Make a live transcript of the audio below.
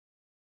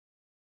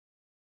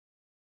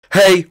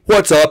Hey,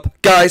 what's up,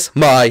 guys?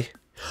 My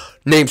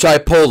name's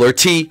Tripolar,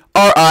 Tripolar.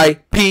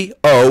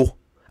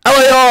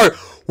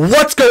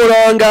 What's going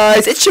on,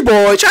 guys? It's your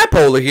boy,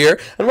 Tripolar here,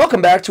 and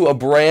welcome back to a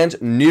brand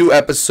new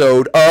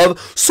episode of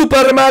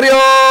Super Mario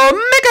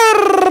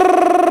Maker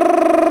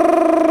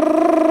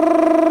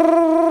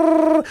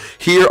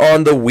here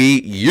on the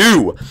Wii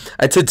U.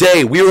 And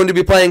today, we are going to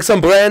be playing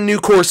some brand new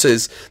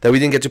courses that we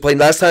didn't get to play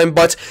last time,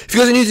 but if you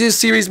guys are new to this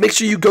series, make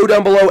sure you go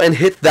down below and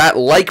hit that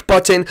like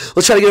button.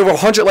 Let's try to get over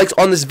 100 likes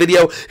on this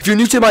video. If you're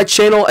new to my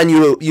channel and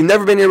you've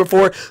never been here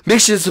before, make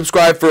sure to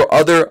subscribe for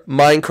other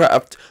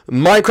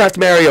Minecraft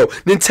Mario,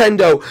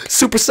 Nintendo,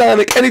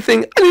 Supersonic,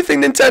 anything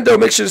Nintendo.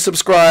 Make sure to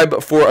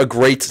subscribe for a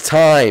great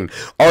time.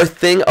 Our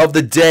thing of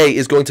the day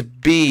is going to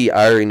be,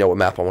 I already know what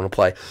map I want to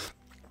play,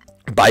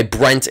 by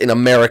Brent in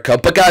America.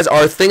 But guys,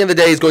 our thing of the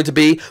day is going to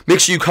be, make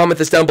sure you comment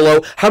this down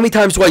below. How many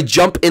times do I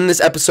jump in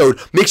this episode?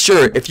 Make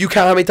sure, if you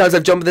count how many times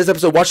I've jumped in this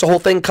episode, watch the whole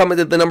thing,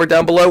 comment the number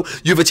down below.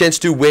 You have a chance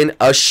to win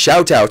a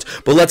shout out.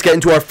 But let's get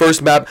into our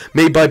first map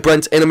made by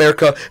Brent in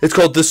America. It's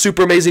called the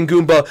Super Amazing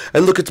Goomba.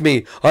 And look at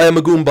me, I am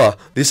a Goomba.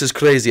 This is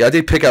crazy. I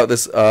did pick out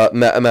this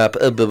map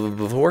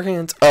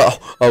beforehand.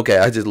 Oh, okay,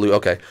 I did lose.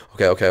 Okay.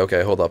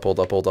 Hold up. I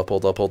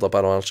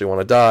don't actually want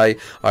to die.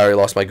 I already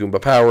lost my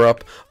Goomba power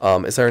up.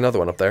 Is there another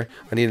one up there?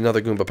 I need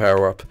another Goomba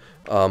power up.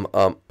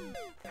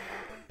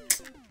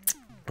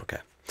 Okay.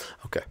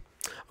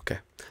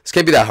 This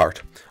can't be that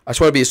hard. I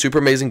just want to be a super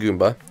amazing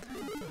Goomba.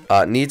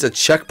 Needs a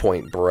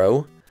checkpoint,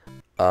 bro.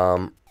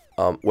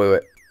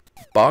 Wait.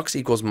 Box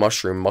equals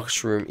mushroom.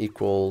 Mushroom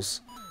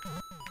equals.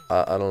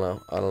 I don't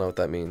know what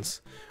that means.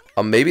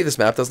 Maybe this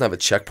map doesn't have a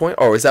checkpoint.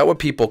 Oh, is that what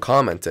people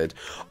commented?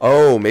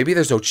 Oh, maybe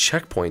there's no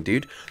checkpoint,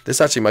 dude. This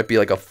actually might be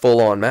like a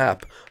full-on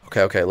map.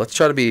 Okay. Let's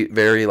try to be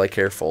very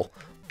careful.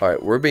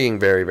 Alright, we're being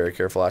very, very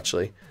careful,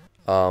 actually.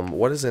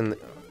 What is in...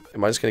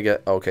 Am I just gonna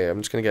get... Okay,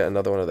 I'm just gonna get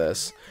another one of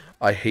this.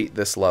 I hate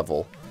this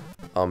level.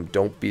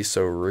 Don't be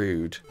so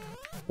rude.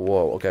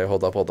 Whoa, okay,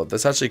 hold up.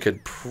 This actually could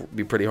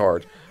be pretty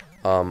hard.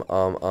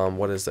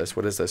 What is this?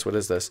 What is this?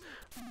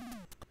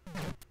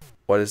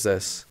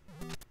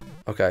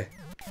 Okay.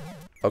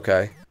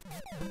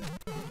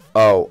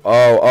 Oh,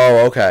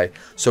 okay.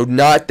 So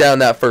not down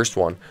that first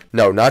one.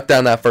 No, not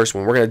down that first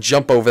one. We're gonna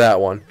jump over that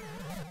one.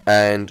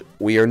 And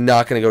we are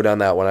not going to go down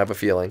that one. I have a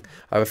feeling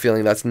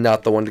that's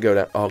not the one to go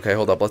down. Okay,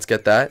 hold up. Let's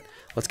get that.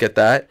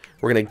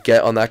 We're going to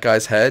get on that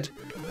guy's head.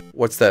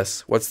 What's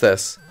this?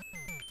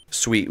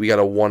 Sweet. We got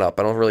a 1-up.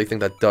 I don't really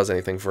think that does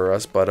anything for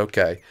us, but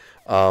okay.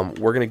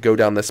 We're going to go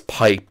down this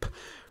pipe.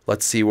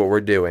 Let's see what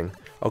we're doing.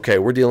 Okay,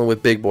 we're dealing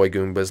with big boy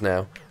Goombas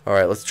now. All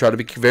right, let's try to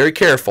be very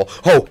careful.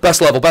 Oh,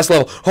 best level.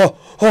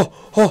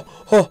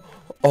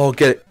 Oh,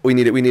 get it. We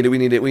need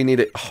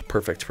it. Oh,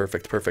 perfect. Look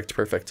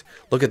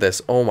at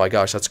this. Oh my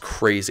gosh, that's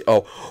crazy.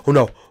 Oh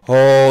no.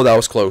 Oh, that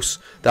was close.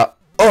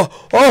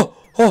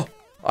 Oh.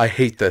 I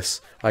hate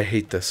this.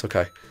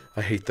 Okay.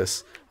 I hate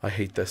this.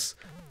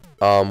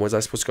 Was I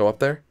supposed to go up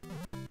there?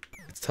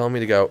 It's telling me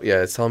to go.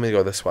 Yeah, it's telling me to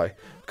go this way.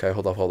 Okay,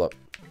 hold up.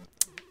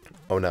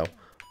 Oh no.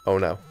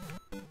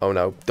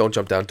 Don't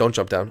jump down.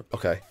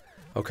 Okay.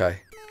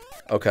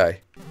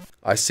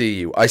 I see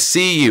you,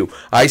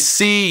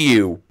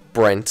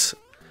 Brent.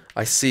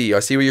 I see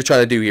what you're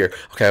trying to do here.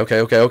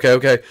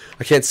 Okay.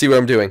 I can't see what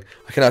I'm doing.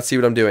 I cannot see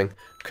what I'm doing.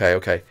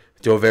 Okay.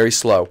 Do it very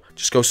slow.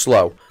 Just go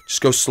slow.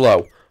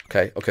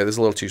 Okay, this is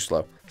a little too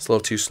slow.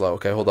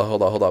 Okay, hold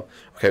up.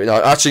 Okay,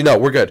 no, actually, no,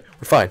 we're good.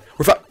 We're fine.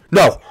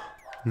 No.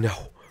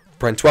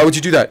 Brent, why would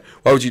you do that?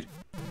 Why would you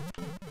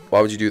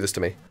do this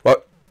to me? Why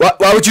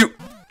would you?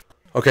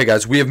 Okay,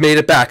 guys, we have made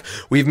it back.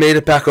 We've made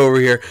it back over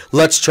here.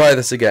 Let's try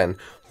this again.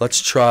 Okay. Oh,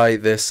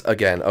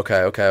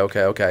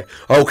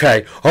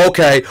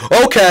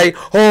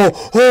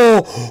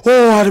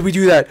 how did we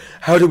do that?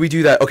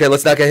 Okay,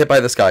 let's not get hit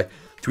by this guy. Do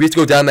we have to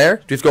go down there?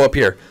 Do we have to go up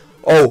here?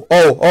 Oh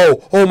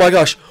my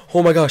gosh.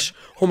 No.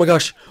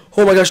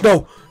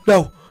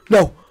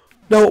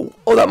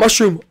 Oh, that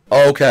mushroom.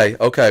 Okay,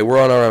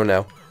 we're on our own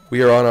now.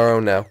 We are on our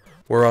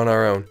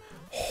own.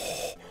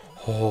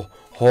 Oh.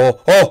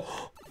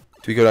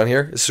 Do we go down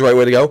here? Is this the right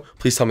way to go?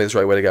 Please tell me this is the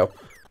right way to go.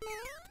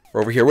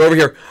 We're over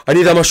here. I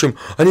need that mushroom.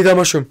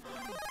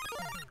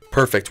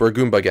 Perfect. We're a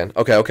Goomba again.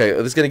 Okay.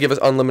 This is going to give us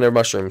unlimited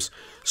mushrooms.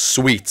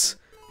 Sweet.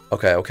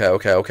 Okay. We're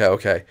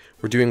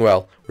doing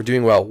well.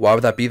 Why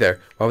would that be there?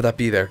 Oh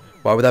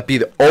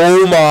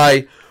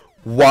my.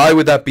 Why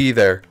would that be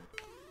there?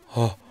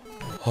 Oh.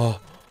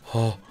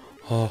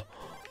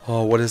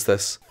 What is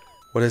this?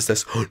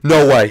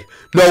 No way.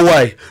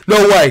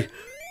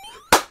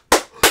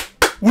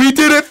 We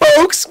did it,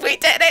 folks.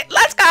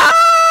 Let's go.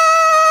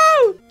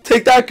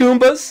 Take that,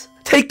 Goombas.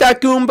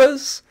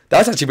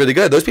 That's actually really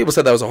good. Those people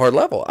said that was a hard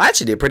level. I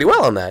actually did pretty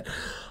well on that.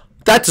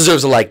 That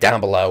deserves a like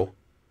down below.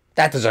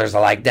 Guys,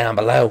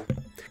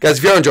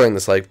 if you're enjoying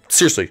this,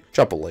 seriously,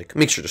 drop a like.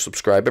 Make sure to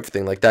subscribe,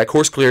 everything like that.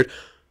 Course cleared.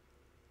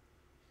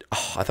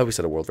 Oh, I thought we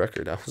set a world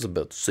record. I was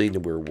about to say that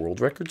we're a world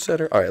record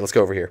setter. All right, let's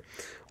go over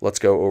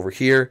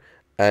here.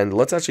 And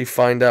let's actually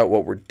find out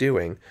what we're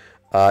doing.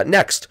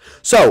 next.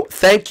 So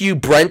thank you,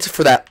 Brent,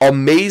 for that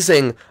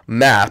amazing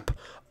map.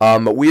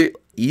 We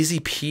easy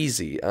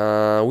peasy.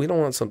 We don't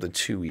want something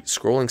too easy.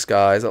 Scrolling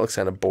skies. That looks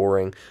kind of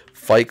boring.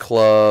 Fight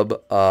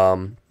Club.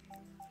 Oh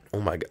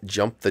my god.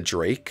 Jump the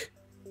Drake.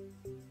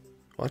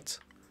 What?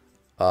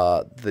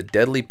 The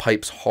Deadly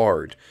Pipes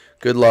hard.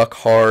 Good luck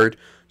hard.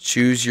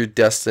 Choose your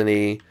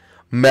destiny.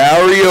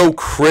 Mario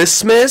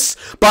Christmas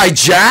by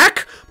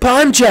Jack?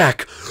 I'm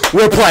Jack.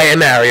 We're playing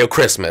Mario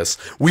Christmas.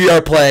 We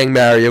are playing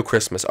Mario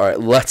Christmas. All right,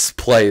 let's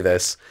play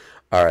this.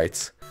 All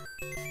right.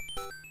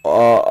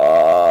 Well,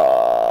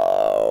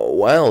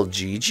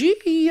 GG,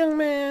 young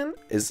man.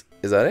 Is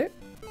that it?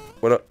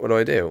 What do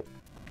I do?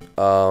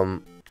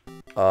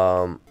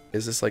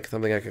 Is this like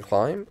something I can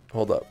climb?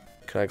 Hold up.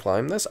 Can I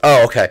climb this?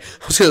 Oh, okay.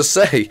 I was gonna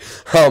say,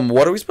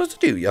 what are we supposed to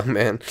do, young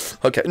man?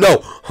 Okay.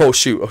 No. Oh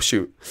shoot. Oh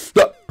shoot.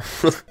 No.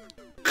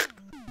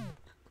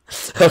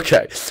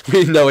 Okay,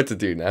 we know what to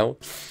do now.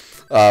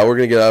 We're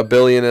gonna get 1.5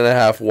 billion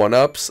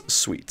 1-ups.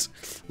 Sweet.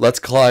 Let's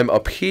climb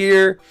up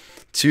here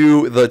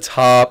to the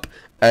top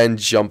and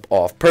jump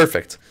off.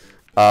 Perfect.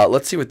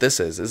 Let's see what this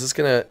is. Is this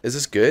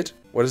good?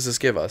 What does this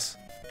give us?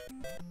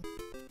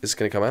 Is this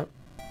gonna come out?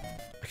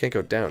 I can't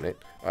go down it.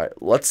 All right,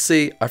 let's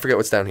see. I forget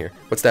what's down here.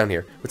 What's down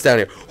here? What's down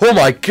here? Oh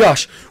my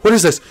gosh! What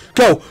is this?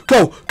 Go!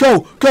 Go!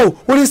 Go! Go!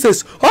 What is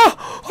this?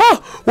 Ah!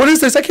 Ah! What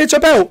is this? I can't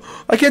jump out!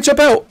 I can't jump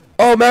out!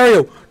 Oh,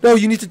 Mario! No,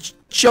 you need to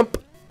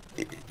jump.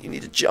 You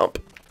need to jump.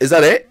 Is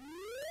that it?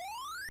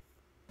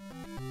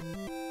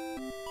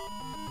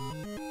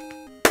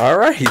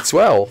 Alright,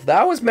 well,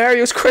 that was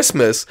Mario's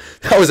Christmas.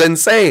 That was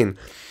insane.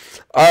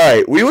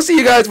 Alright, we will see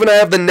you guys when I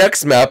have the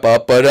next map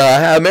up, but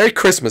Merry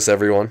Christmas,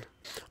 everyone.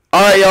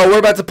 Alright, y'all, we're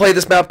about to play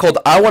this map called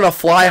I Wanna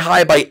Fly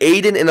High by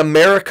Aiden in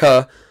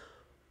America.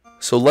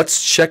 So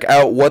let's check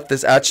out what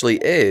this actually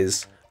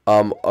is.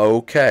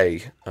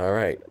 Okay.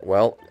 Alright,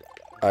 well,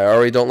 I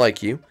already don't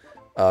like you.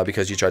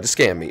 Because you tried to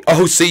scam me.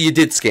 Oh, see, you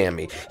did scam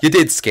me. You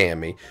did scam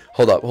me.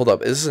 Hold up, hold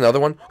up. Is this another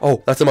one?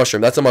 Oh, that's a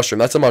mushroom. That's a mushroom.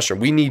 That's a mushroom.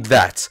 We need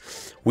that.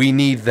 We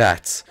need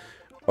that.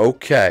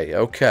 Okay,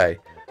 okay.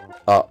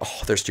 Oh,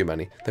 there's too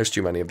many. There's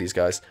too many of these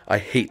guys. I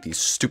hate these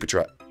stupid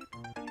Okay,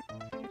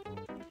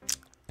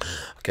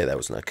 that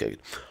was not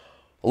good.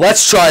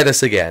 Let's try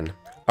this again.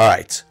 All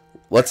right.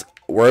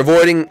 We're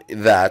avoiding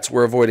that.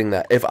 We're avoiding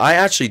that. If I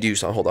actually do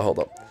something, hold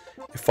up.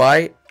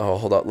 Oh,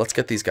 hold up. Let's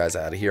get these guys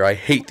out of here. I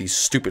hate these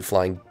stupid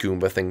flying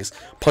Goomba things.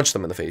 Punch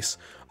them in the face.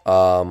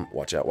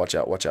 Watch out, watch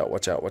out, watch out,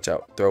 watch out, watch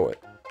out. Throw it.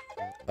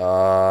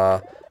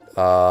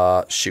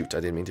 Shoot. I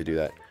didn't mean to do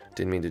that.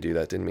 Didn't mean to do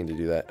that. Didn't mean to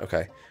do that.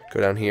 Okay.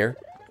 Go down here.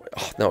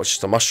 Oh, no, it's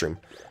just a mushroom.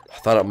 I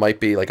thought it might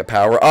be like a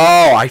power.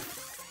 Oh, I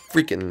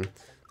freaking...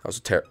 That was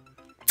terrible.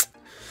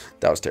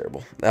 That was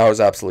terrible. That was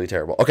absolutely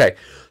terrible. Okay,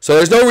 so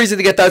there's no reason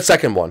to get that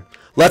second one.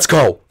 Let's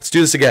go. Let's do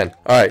this again.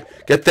 All right,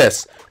 get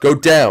this. Go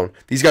down.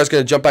 These guys are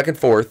going to jump back and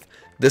forth.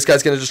 This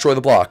guy's going to destroy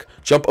the block.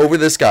 Jump over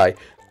this guy.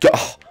 Go.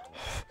 Oh.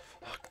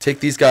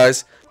 Take these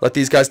guys. Let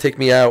these guys take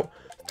me out.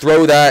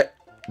 Throw that.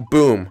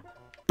 Boom.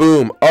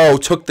 Boom. Oh,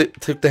 took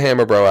the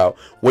hammer bro out.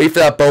 Wait for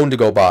that bone to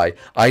go by.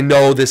 I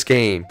know this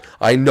game.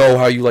 I know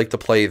how you like to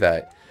play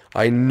that.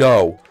 I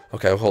know.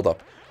 Okay, hold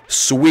up.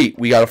 Sweet.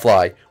 We got to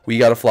fly. We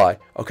got to fly.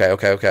 Okay,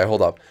 okay, okay.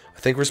 Hold up. I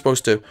think we're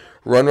supposed to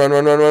run,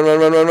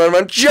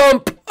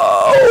 jump.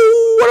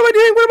 Oh, what am I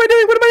doing? What am I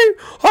doing? What am I doing?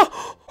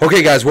 Oh.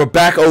 Okay, guys, we're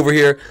back over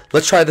here.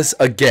 Let's try this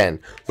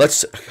again.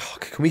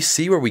 Can we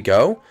see where we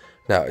go?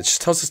 No, it just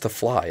tells us to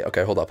fly.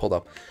 Okay, hold up, hold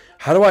up.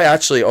 How do I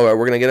actually... Oh,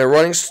 we're going to get a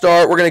running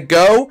start. We're going to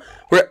go.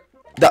 All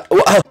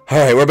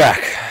right, we're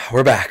back.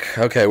 We're back.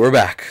 Okay, we're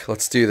back.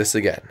 Let's do this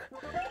again.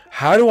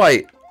 How do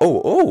I...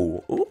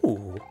 Oh.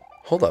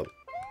 Hold up.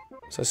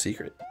 Is that a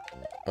secret?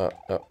 I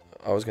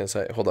was going to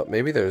say... Hold up.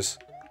 Maybe there's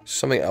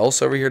something else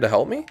over here to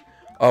help me?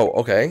 Oh,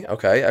 okay.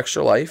 Okay,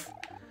 extra life.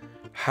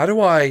 How do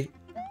I...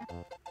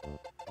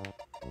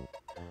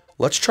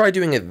 Let's try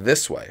doing it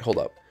this way. Hold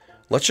up.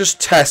 Let's just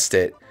test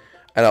it,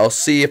 and I'll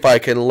see if I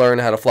can learn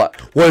how to fly.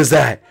 What is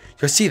that? You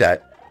guys see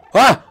that?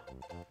 Ah!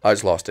 I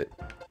just lost it.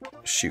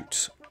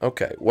 Shoot.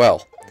 Okay,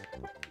 well,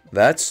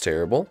 that's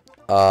terrible.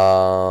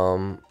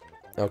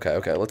 Okay.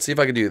 Let's see if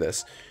I can do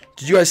this.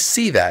 Did you guys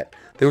see that?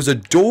 There was a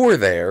door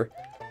there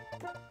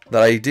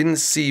that I didn't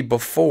see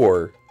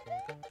before.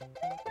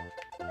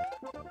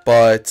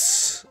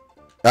 But...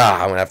 I'm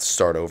going to have to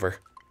start over.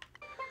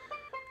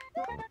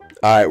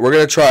 Alright, we're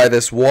going to try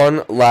this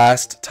one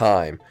last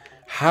time.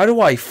 How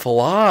do I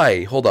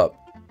fly? Hold up.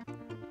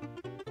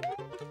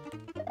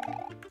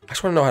 I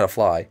just want to know how to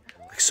fly.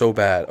 Like, so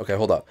bad. Okay,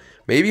 hold up.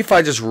 Maybe if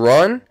I just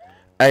run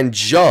and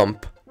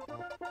jump.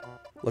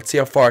 Let's see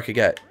how far I could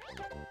get.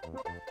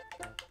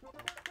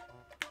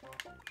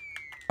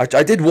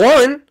 I did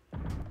one.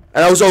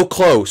 And I was so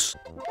close.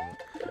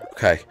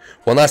 Okay,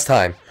 one last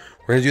time.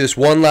 We're going to do this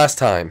one last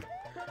time.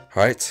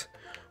 Alright.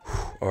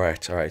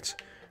 Alright.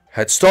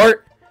 Head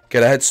start.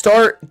 Get a head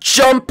start.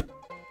 Jump.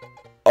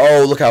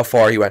 Oh, look how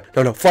far he went.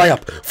 No, fly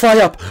up. Fly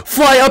up.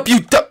 Fly up, you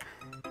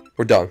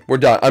We're done. We're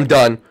done. I'm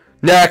done.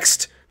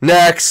 Next.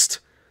 Alright,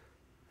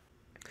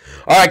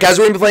 guys,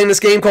 we're going to be playing this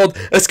game called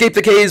Escape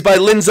the Caves by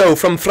Linzo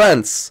from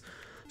France.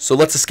 So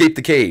let's escape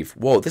the cave.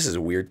 Whoa, this is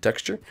a weird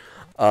texture.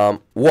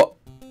 What?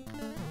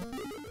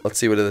 Let's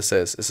see what this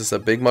is. Is this a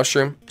big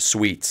mushroom?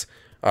 Sweet.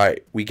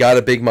 Alright, we got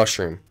a big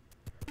mushroom.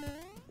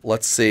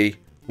 Let's see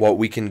what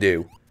we can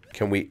do.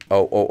 Can we...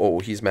 Oh,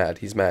 he's mad.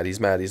 He's mad.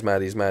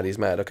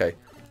 Okay.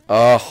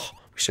 Ugh,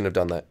 we shouldn't have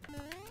done that.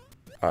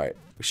 Alright,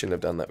 we shouldn't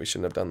have done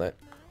that.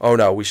 Oh,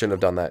 no, we shouldn't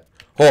have done that.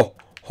 Oh.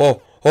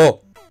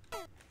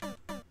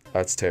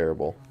 That's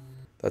terrible.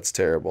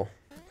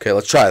 Okay,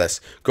 let's try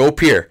this. Go up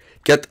here.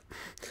 Go.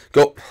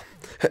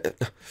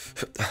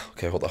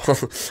 Okay, hold on.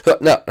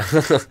 No.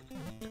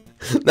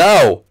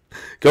 No.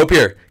 Go up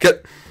here. Go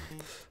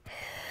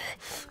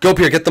up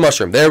here. Get the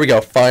mushroom. There we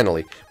go.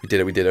 Finally. We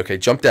did it. Okay,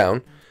 jump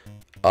down.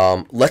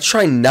 Let's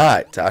try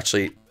not to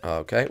actually...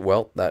 Okay,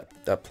 well, that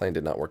plan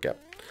did not work out.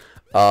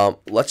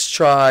 Let's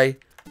try...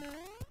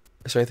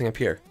 Is there anything up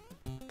here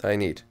that I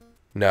need?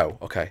 No.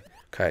 Okay.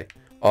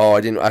 Oh,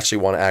 I didn't actually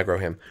want to aggro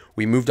him.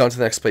 We moved on to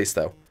the next place,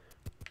 though.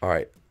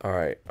 Alright.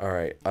 I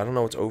don't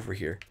know what's over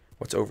here.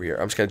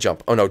 I'm just gonna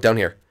jump. Oh, no, down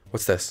here.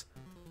 What's this?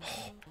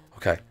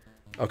 Okay.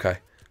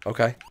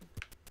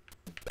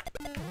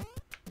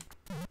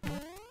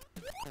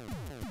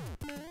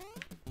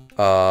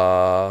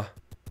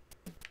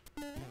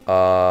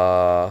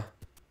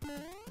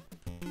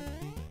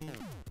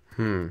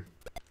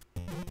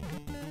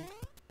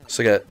 So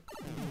can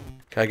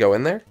I go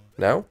in there?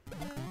 No?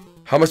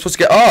 How am I supposed to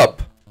get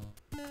up?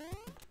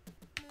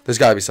 There's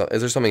gotta be something.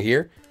 Is there something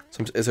here?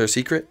 Is there a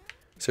secret?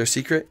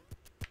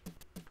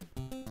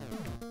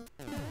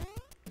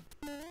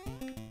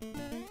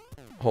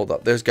 Hold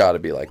up. There's gotta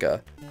be like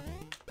a...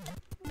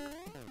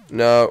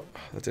 No.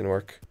 That didn't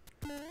work.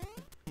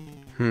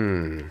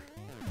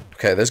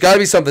 Okay, there's gotta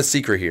be something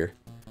secret here.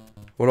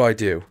 What do I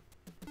do?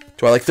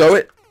 Do I like throw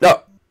it?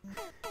 No.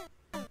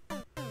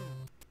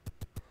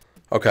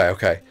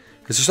 Okay.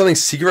 Is there something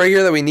secret right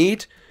here that we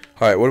need?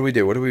 Alright, what do we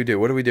do?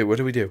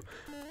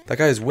 That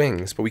guy has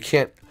wings, but we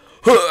can't...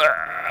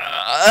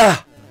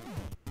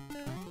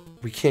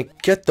 We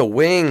can't get the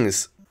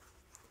wings.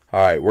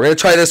 Alright, we're going to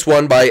try this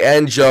one by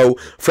Anjo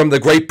from the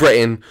Great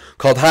Britain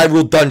called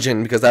Hyrule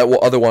Dungeon because that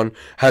other one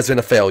has been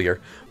a failure.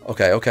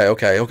 Okay.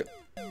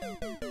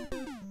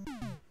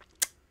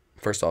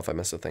 First off, I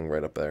missed a thing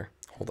right up there.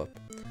 Hold up.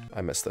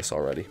 I missed this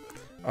already.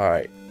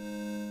 Alright.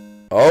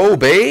 Oh,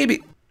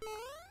 baby!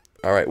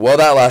 Alright, well,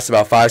 that lasts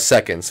about 5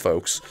 seconds,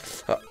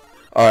 folks.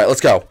 Alright,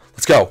 let's go.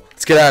 Let's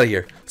get out of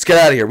here.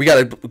 We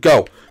gotta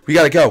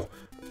go.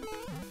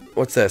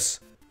 What's this?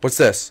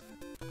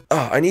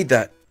 Oh, I need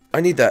that. Oh,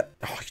 you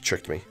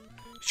tricked me.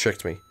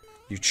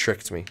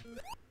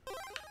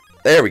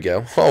 There we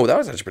go. Oh, that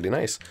was actually pretty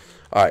nice.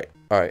 Alright.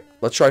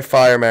 Let's try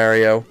Fire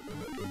Mario.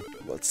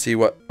 Let's see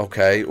what...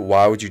 Okay,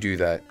 why would you do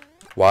that?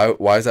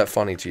 Why is that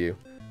funny to you?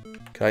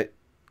 Can I...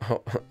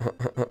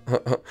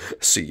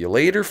 See you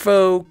later,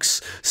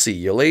 folks.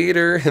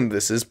 And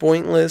this is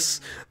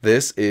pointless.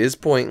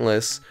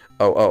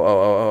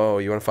 Oh,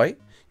 you wanna fight?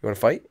 I'm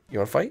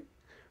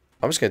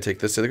just gonna take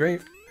this to the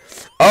grave.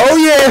 Oh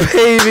yeah,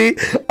 baby!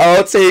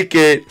 I'll take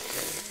it.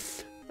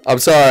 I'm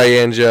sorry,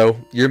 Anjo.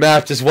 Your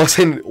map just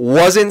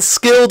wasn't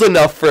skilled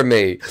enough for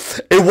me.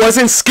 It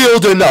wasn't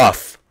skilled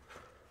enough.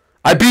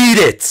 I beat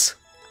it.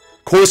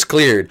 Course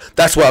cleared.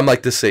 That's what I'm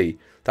like to see.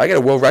 Did I get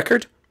a world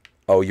record?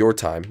 Oh, your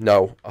time.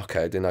 No.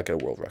 Okay, I did not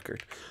get a world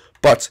record.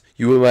 But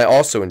you might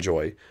also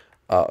enjoy...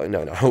 No,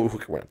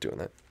 we're not doing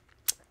that.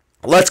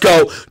 Let's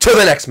go to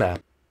the next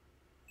map.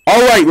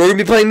 Alright, we're going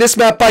to be playing this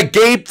map by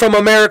Gabe from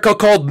America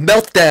called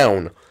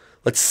Meltdown.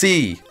 Let's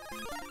see.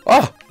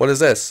 Oh, what is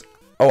this?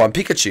 Oh, I'm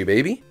Pikachu,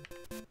 baby.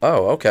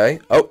 Oh, okay.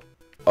 Oh,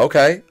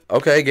 okay.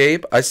 Okay,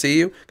 Gabe, I see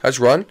you. Can I just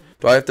run?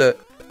 Do I have to...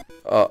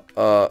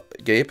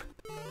 Gabe?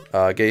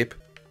 Gabe?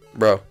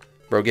 Bro,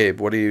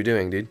 Gabe, what are you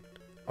doing, dude?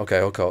 Okay,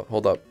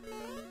 hold up.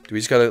 Do we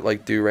just gotta,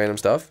 like, do random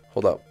stuff?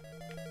 Hold up.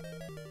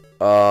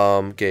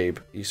 Gabe,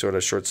 you sort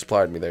of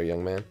short-supplied me there,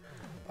 young man.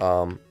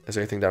 Is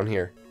there anything down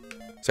here?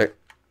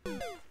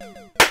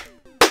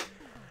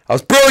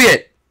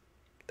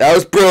 That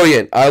was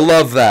brilliant! I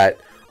love that.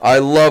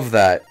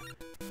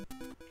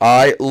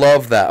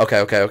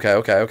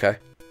 Okay.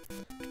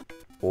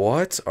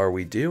 What are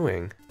we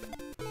doing?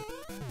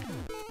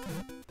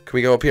 Can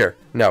we go up here?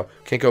 No,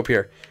 can't go up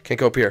here. Can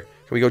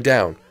we go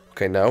down?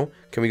 Okay, no.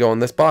 Can we go on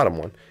this bottom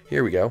one?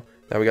 Here we go.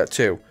 Now we got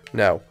 2.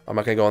 No, I'm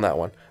not gonna go on that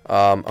one.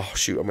 Oh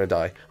shoot, I'm gonna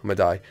die. No,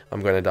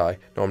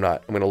 I'm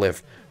not. I'm gonna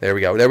live. There we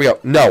go.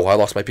 No, I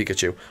lost my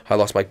Pikachu.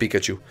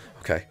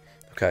 Okay.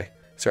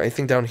 Is there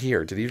anything down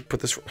here? Did you put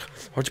this...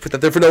 Why'd you put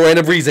that there for no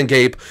random reason,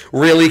 Gabe?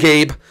 Really,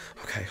 Gabe?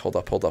 Okay, hold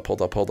up.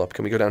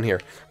 Can we go down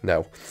here?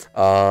 No.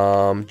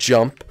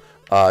 Jump.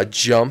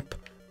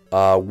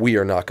 We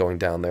are not going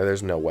down there.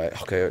 There's no way.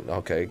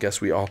 Okay, I guess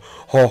we all...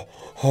 Oh.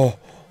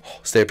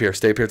 Stay up here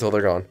till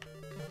they're gone.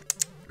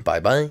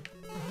 Bye-bye.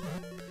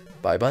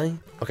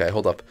 Okay,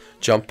 hold up.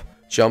 Jump.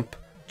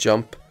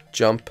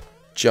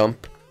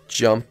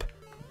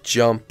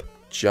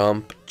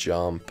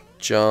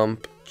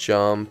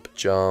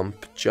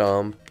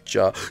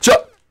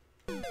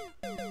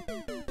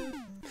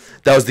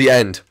 That was the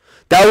end.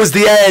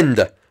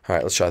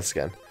 Alright, let's try this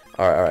again.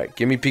 Alright.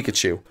 Give me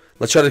Pikachu.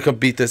 Let's try to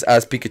beat this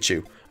as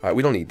Pikachu. Alright,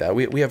 we don't need that.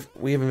 We have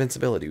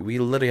invincibility. We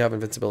literally have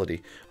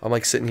invincibility. I'm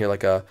like sitting here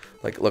like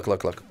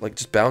look. Like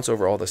just bounce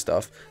over all this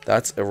stuff.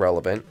 That's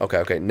irrelevant.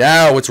 Okay.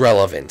 Now it's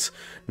relevant.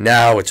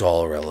 Now it's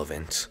all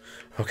relevant.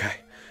 Okay.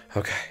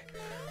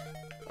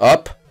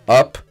 Up,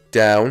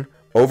 down,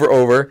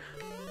 over.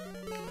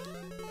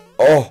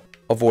 Oh,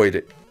 avoid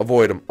it.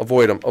 Avoid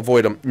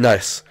him.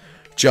 Nice.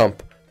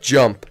 Jump.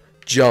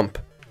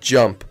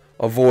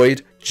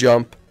 Avoid,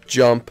 jump.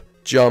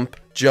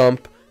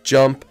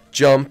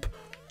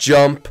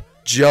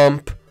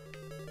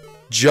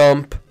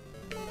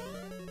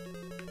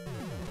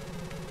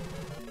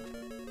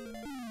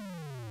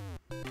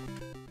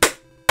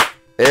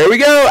 There we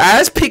go,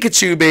 as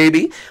Pikachu,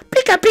 baby.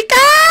 Pika.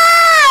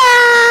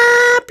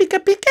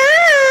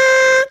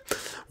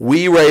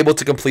 We were able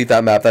to complete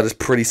that map. That is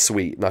pretty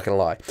sweet, not gonna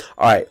lie.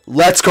 Alright,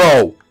 let's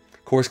go.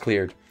 Course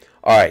cleared.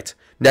 Alright,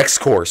 next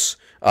course.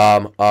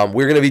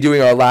 We're gonna be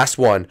doing our last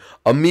one.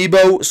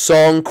 Amiibo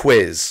Song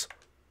Quiz.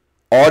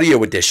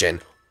 Audio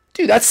edition.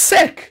 Dude, that's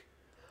sick.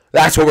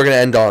 That's what we're gonna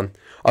end on.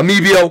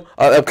 Amiibo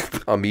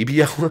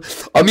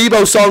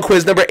Song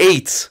Quiz number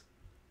 8.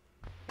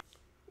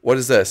 What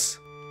is this?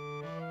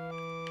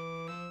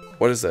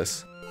 What is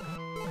this?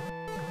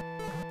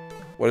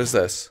 What is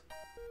this?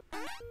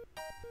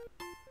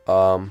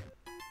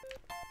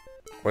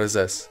 What is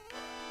this?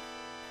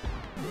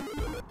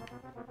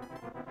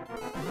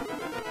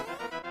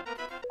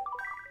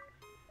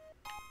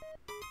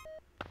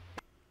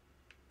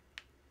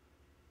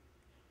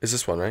 Is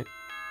this one right?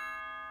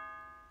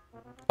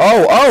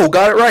 Oh,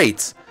 got it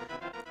right.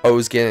 Oh, it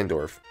was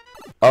Ganondorf.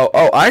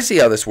 Oh, I see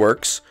how this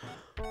works.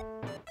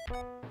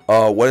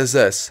 Oh, what is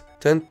this?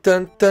 Dun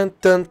dun dun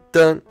dun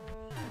dun.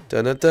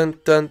 Dun dun dun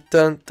dun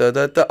dun dun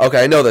dun dun.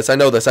 Okay, I know this.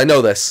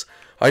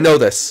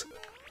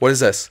 What is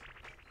this?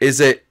 Is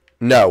it?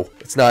 No,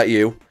 it's not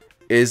you.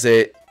 Is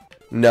it?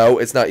 No,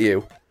 it's not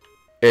you.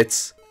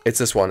 It's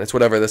this one. It's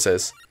whatever this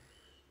is.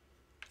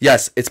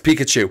 Yes, it's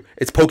Pikachu.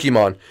 It's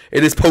Pokemon.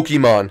 It is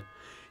Pokemon.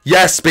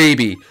 Yes,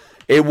 baby.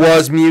 It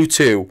was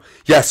Mewtwo.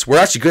 Yes, we're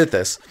actually good at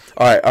this.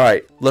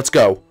 Alright. Let's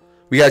go.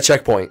 We got a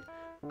checkpoint.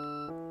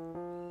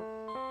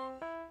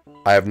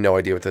 I have no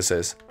idea what this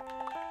is.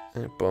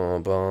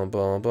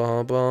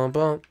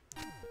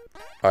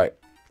 Alright.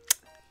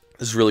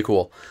 This is really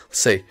cool. Let's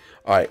see.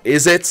 Alright.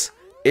 Is it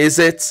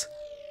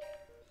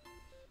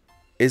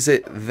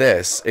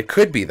this? It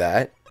could be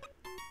that.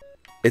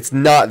 It's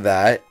not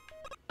that.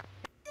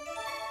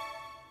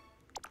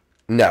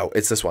 No,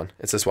 it's this one.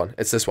 It's this one.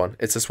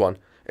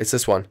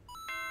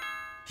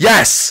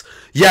 Yes!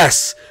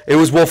 It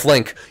was Wolf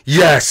Link.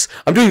 Yes!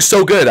 I'm doing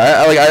so good.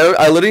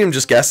 I literally am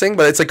just guessing,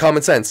 but it's like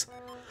common sense.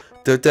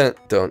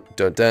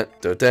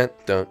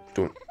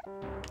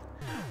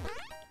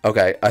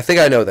 Okay, I think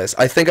I know this.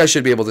 I think I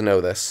should be able to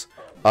know this.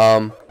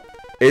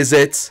 Is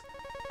it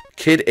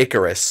Kid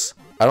Icarus?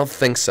 I don't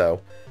think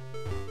so.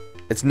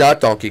 It's not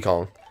Donkey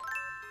Kong.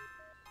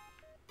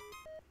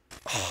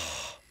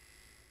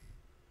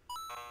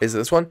 Is it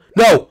this one?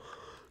 No!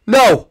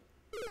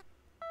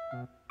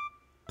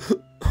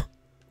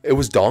 It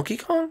was Donkey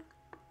Kong?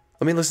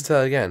 Let me listen to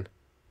that again.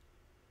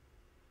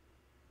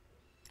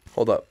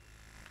 Hold up.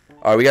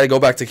 Alright, we gotta go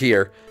back to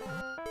here.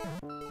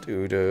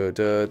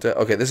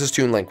 Okay, this is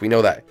Toon Link. We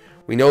know that.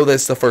 We know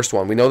this is the first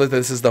one. We know that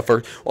this is the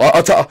first... Well,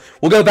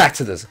 we'll go back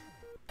to this.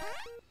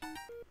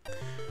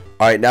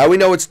 Alright, now we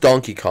know it's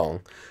Donkey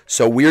Kong.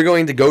 So we're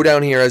going to go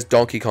down here as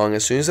Donkey Kong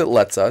as soon as it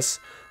lets us.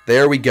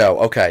 There we go.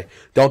 Okay,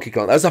 Donkey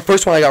Kong. That was the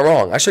first one I got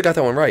wrong. I should have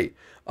got that one right.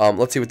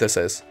 Let's see what this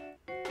is.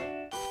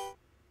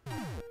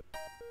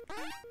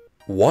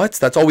 What?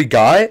 That's all we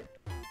got?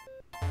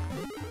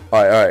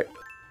 Alright.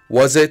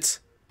 Was it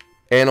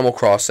Animal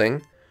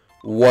Crossing?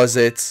 Was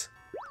it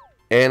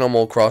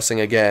Animal Crossing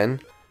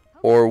again?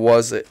 Or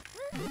was it...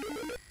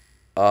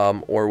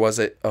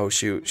 Oh,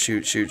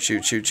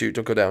 shoot.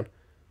 Don't go down.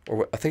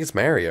 Or I think it's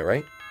Mario,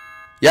 right?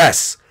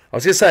 Yes! I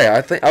was gonna say,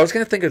 I was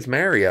gonna think it's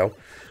Mario.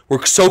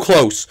 We're so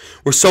close.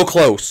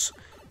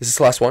 Is this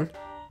the last one?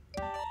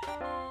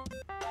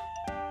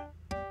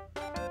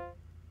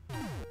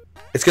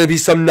 It's gonna be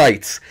some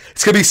knights.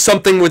 It's gonna be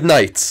something with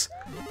knights.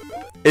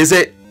 Is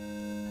it?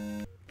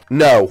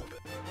 No.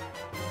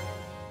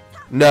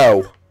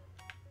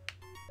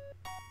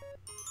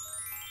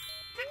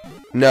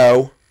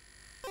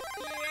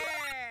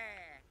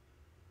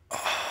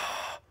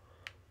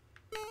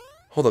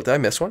 Hold up, did I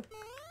miss one?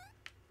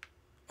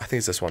 I think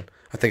it's this one.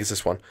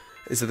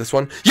 Is it this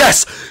one?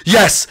 Yes!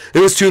 It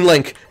was Toon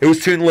Link.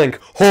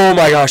 Oh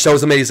my gosh, that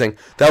was amazing.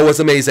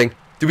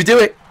 Did we do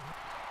it?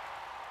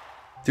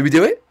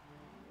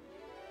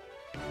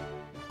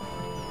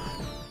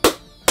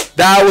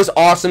 That was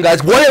awesome,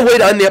 guys. What a way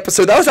to end the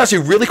episode. That was actually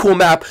a really cool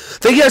map.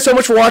 Thank you guys so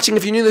much for watching.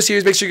 If you're new to the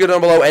series, make sure you go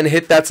down below and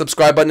hit that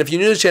subscribe button. If you're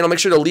new to the channel, make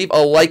sure to leave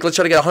a like. Let's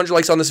try to get 100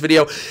 likes on this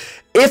video.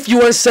 If you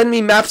want to send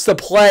me maps to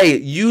play,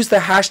 use the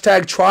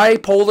hashtag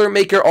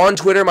TripolarMaker on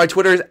Twitter. My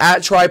Twitter is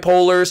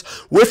 @Tripolars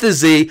with a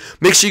Z.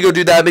 Make sure you go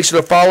do that. Make sure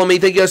to follow me.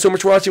 Thank you guys so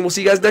much for watching. We'll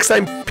see you guys next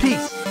time.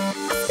 Peace.